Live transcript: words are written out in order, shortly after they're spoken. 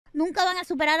Nunca van a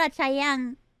superar a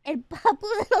Chayanne. El papu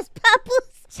de los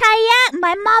papus. Chayanne.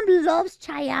 My mom loves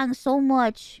Chayanne so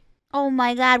much. Oh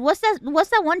my god. What's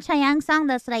that one Chayanne song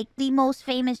that's like the most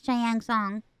famous Chayanne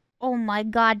song? Oh my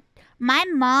god. My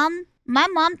mom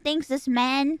thinks this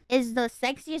man is the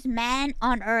sexiest man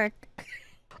on earth.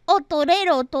 Oh,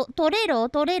 Torero. Torero.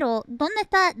 ¿Dónde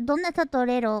está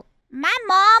Torero? My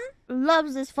mom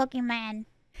loves this fucking man.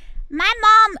 My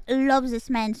mom loves this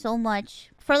man so much.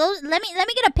 For those, let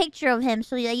me get a picture of him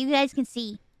so that you guys can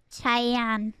see.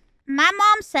 Chayanne. My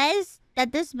mom says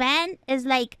that this man is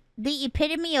like the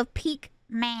epitome of peak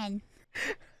man.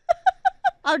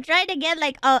 I'll try to get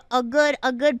like a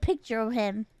good picture of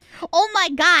him. Oh my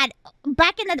god.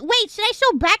 Wait, should I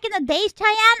show back in the days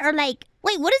Chayanne or like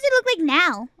wait, what does he look like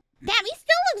now? Damn, he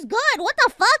still looks good. What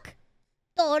the fuck?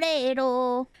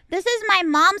 Torero. This is my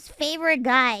mom's favorite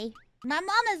guy. My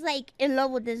mom is like in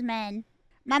love with this man.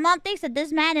 My mom thinks that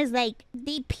this man is like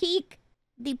the peak,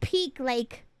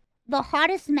 like the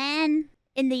hottest man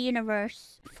in the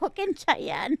universe. Fucking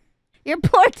Chayanne. Your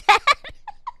poor dad.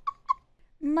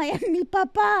 Mi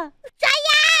papá.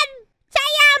 Chayanne!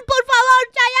 Chayanne, por favor,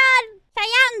 Chayanne!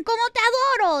 Chayanne, como te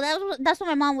adoro. That's what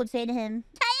my mom would say to him.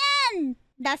 Chayanne!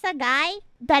 That's a guy?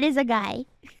 That is a guy.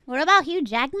 What about Hugh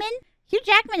Jackman? Hugh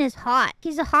Jackman is hot.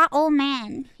 He's a hot old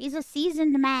man. He's a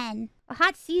seasoned man. A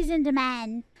hot seasoned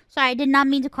man. Sorry, I did not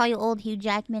mean to call you old, Hugh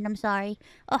Jackman. I'm sorry.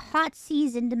 A hot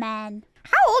seasoned man.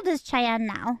 How old is Chayanne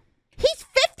now? He's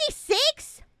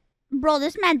 56? Bro,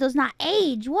 this man does not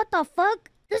age. What the fuck?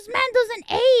 This man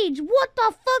doesn't age. What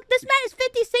the fuck? This man is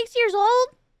 56 years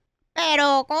old?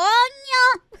 Pero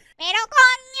coño. Pero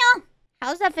coño.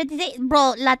 How's that 56?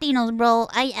 Bro, Latinos, bro.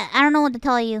 I don't know what to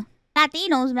tell you.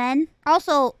 Latinos, man.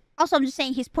 Also, I'm just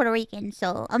saying he's Puerto Rican.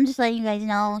 So, I'm just letting you guys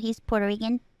know he's Puerto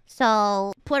Rican.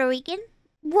 So, Puerto Rican?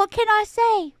 What can I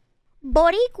say?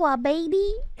 Boricua,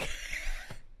 baby.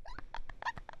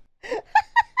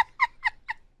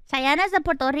 Chayanne is a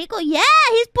Puerto Rico? Yeah,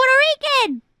 he's Puerto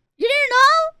Rican. You didn't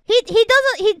know?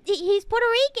 He's Puerto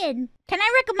Rican. Can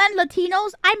I recommend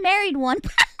Latinos? I married one.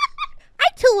 I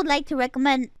too would like to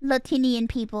recommend Latinian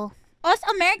people. Us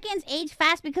Americans age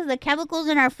fast because of the chemicals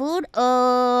in our food.